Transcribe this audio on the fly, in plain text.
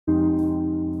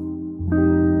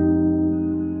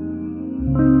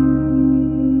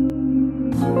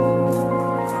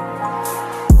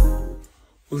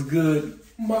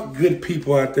my good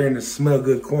people out there in the Smell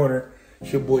Good Corner.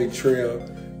 It's your boy Trail,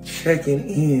 checking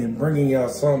in, bringing y'all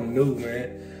something new,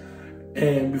 man.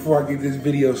 And before I get this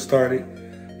video started,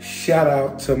 shout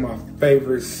out to my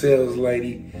favorite sales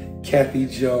lady, Kathy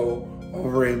Joe,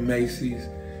 over at Macy's.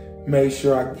 Make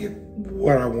sure I get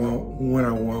what I want, when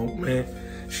I want, man.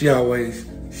 She always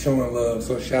showing love,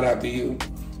 so shout out to you.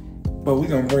 But we're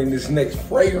gonna bring this next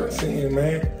fragrance in,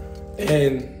 man.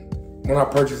 And when I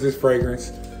purchased this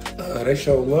fragrance, they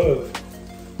show love.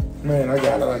 Man, I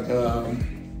got like,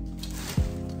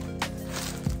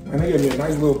 man, they gave me a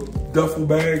nice little duffel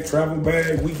bag, travel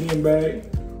bag, weekend bag,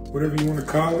 whatever you want to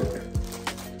call it.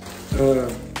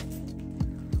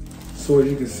 So as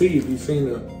you can see, if you've seen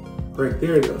the, right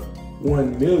there, the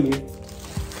 1 million,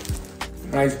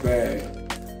 nice bag,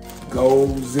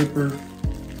 gold zipper,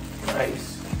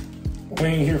 nice. We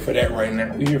ain't here for that right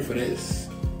now. We here for this.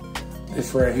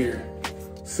 This right here,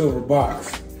 silver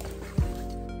box.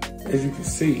 As you can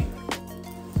see,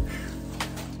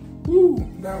 woo,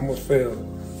 that almost fell.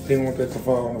 Didn't want that to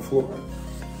fall on the floor.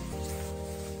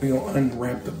 We gonna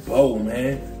unwrap the bow,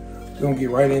 man. We gonna get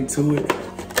right into it.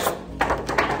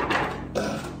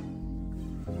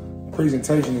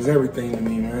 Presentation is everything to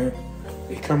me, man.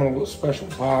 It come in a little special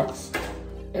box,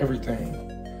 everything.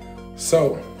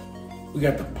 So, we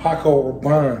got the Paco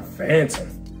Rabanne Phantom.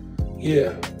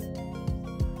 Yeah.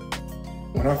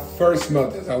 When I first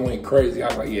smelled this, I went crazy. I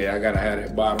was like, yeah, I gotta have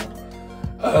that bottle.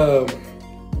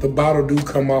 The bottle do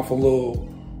come off a little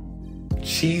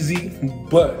cheesy,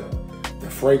 but the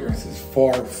fragrance is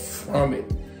far from it.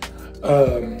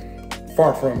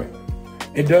 Far from it.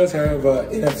 It does have an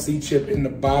NFC chip in the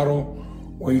bottle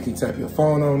where you can tap your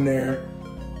phone on there.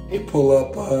 It pull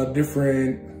up their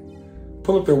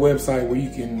website where you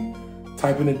can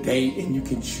type in a date and you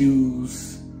can choose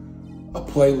a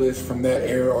playlist from that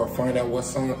era or find out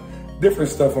what's on,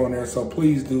 different stuff on there. So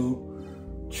please do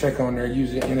check on there,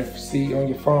 use your NFC on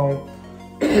your phone.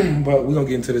 But we're gonna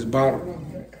get into this bottle.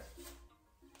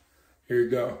 Here you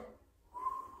go.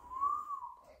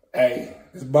 Hey,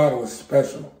 this bottle is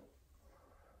special.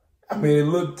 I mean, it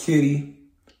looked kitty,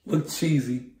 looked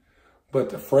cheesy, but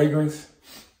the fragrance,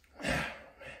 man,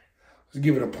 let's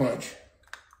give it a punch.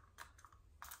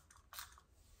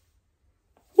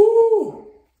 Woo!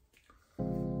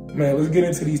 Man, let's get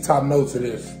into these top notes of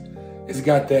this. It's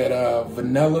got that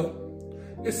vanilla.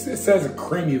 It says a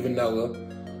creamy vanilla,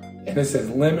 and it says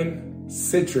lemon,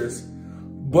 citrus,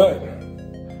 but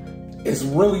it's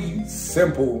really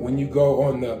simple when you go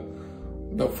on the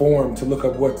form to look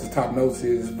up what the top notes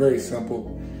is. It's very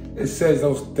simple. It says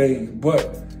those things,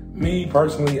 but me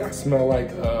personally, I smell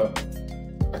like a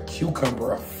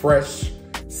cucumber, a fresh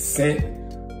scent.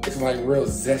 It's like real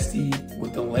zesty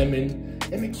with the lemon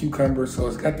and the cucumber, so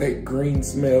it's got that green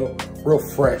smell, real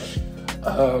fresh.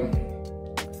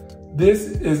 This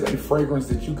is a fragrance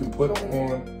that you can put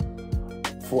on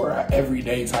for an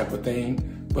everyday type of thing,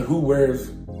 but who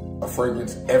wears a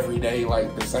fragrance every day,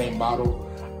 like the same bottle?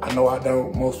 I know I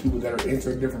don't. Most people that are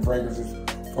into different fragrances,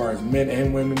 as far as men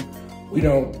and women, we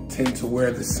don't tend to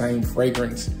wear the same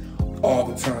fragrance all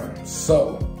the time.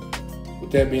 So,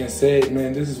 with that being said,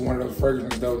 man, this is one of those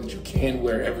fragrances though that you can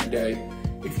wear every day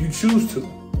if you choose to.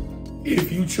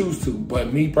 If you choose to,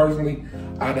 but me personally,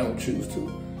 I don't choose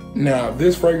to. Now,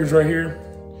 this fragrance right here,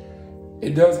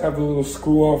 it does have a little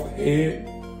screw off head.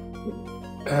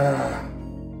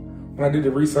 When I did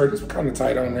the research, it's kind of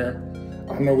tight on there.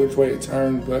 I don't know which way it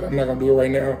turned, but I'm not gonna do it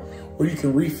right now. Or you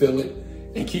can refill it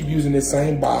and keep using this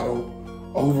same bottle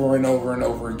over and over and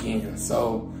over again.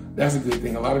 So that's a good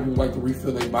thing. A lot of people like to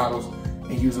refill their bottles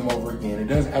and use them over again. It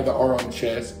does have the R on the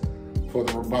chest for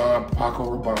the Rabanne,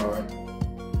 Paco Rabanne.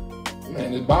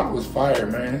 Man, this bottle is fire,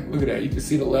 man. Look at that. You can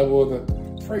see the level of the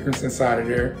fragrance inside of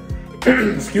there.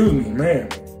 Excuse me, man.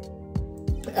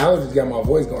 The allergies got my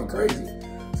voice going crazy.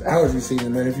 It's allergy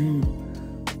season, man. If you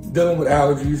dealing with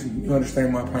allergies, you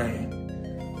understand my pain.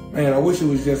 Man, I wish it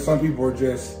was just some people are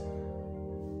just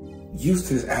used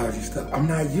to this allergy stuff. I'm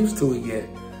not used to it yet.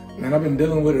 Man, I've been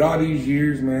dealing with it all these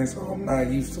years, man, so I'm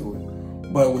not used to it.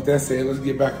 But with that said, let's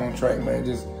get back on track, man.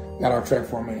 Just got off track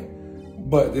for a minute.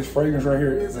 But this fragrance right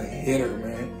here is a hitter,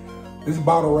 man. This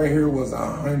bottle right here was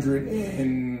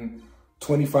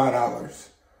 $125.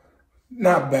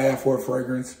 Not bad for a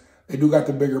fragrance. They do got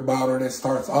the bigger bottle that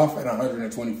starts off at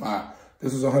 $125.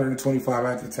 This was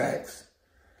 $125 after tax.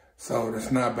 So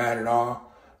that's not bad at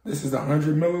all. This is the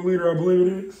 100 milliliter, I believe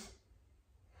it is.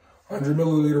 100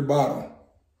 milliliter bottle.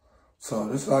 So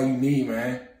this is all you need,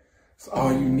 man. It's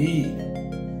all you need.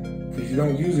 Because you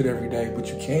don't use it every day, but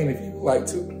you can if you like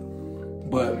to.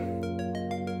 But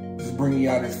just bringing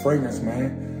y'all this fragrance,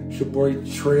 man. It's your boy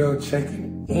Trail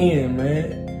checking in,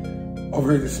 man.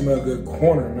 Over here, the Smell Good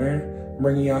corner, man.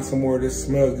 Bringing y'all some more of this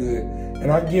Smell Good.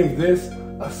 And I give this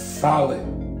a solid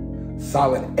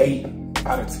 8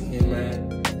 out of 10,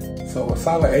 man. So a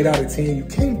solid 8 out of 10, you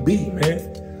can't beat,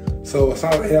 man. So a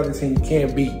solid 8 out of 10, you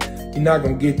can't beat. You're not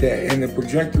gonna get that. And the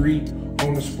trajectory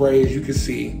on the spray, as you can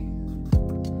see,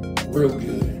 real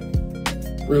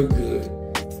good, real good.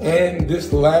 And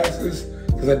this lasts,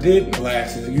 because I did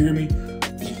lasts, you hear me?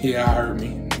 Yeah, I heard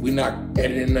me. We not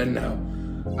editing nothing out.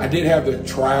 I did have the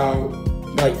trial,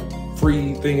 like,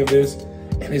 free thing of this,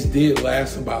 and this did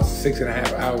last about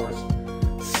 6.5 hours.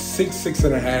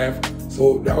 6.5.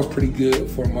 So that was pretty good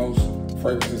for most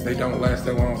fragrances. They don't last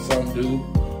that long, some do.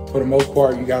 For the most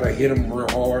part, you gotta hit them real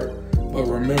hard. But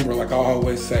remember, like I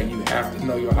always say, you have to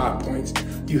know your hot points.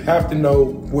 You have to know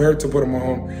where to put them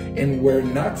on and where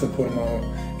not to put them on,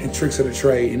 and tricks of the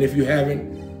trade. And if you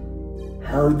haven't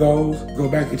heard those, go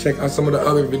back and check out some of the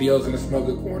other videos in the Smell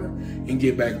Good corner and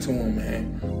get back to them,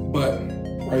 man. But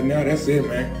right now, that's it,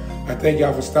 man. I thank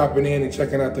y'all for stopping in and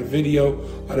checking out the video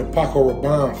of the Paco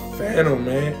Rabanne Phantom,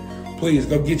 man. Please,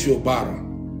 go get you a bottle.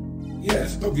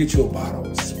 Yes, go get you a bottle.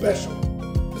 It's special.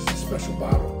 This is a special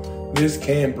bottle. This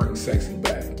can bring sexy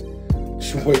back.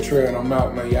 It's your boy Trey, and I'm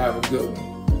out, man. Y'all have a good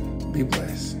one. Be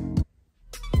blessed.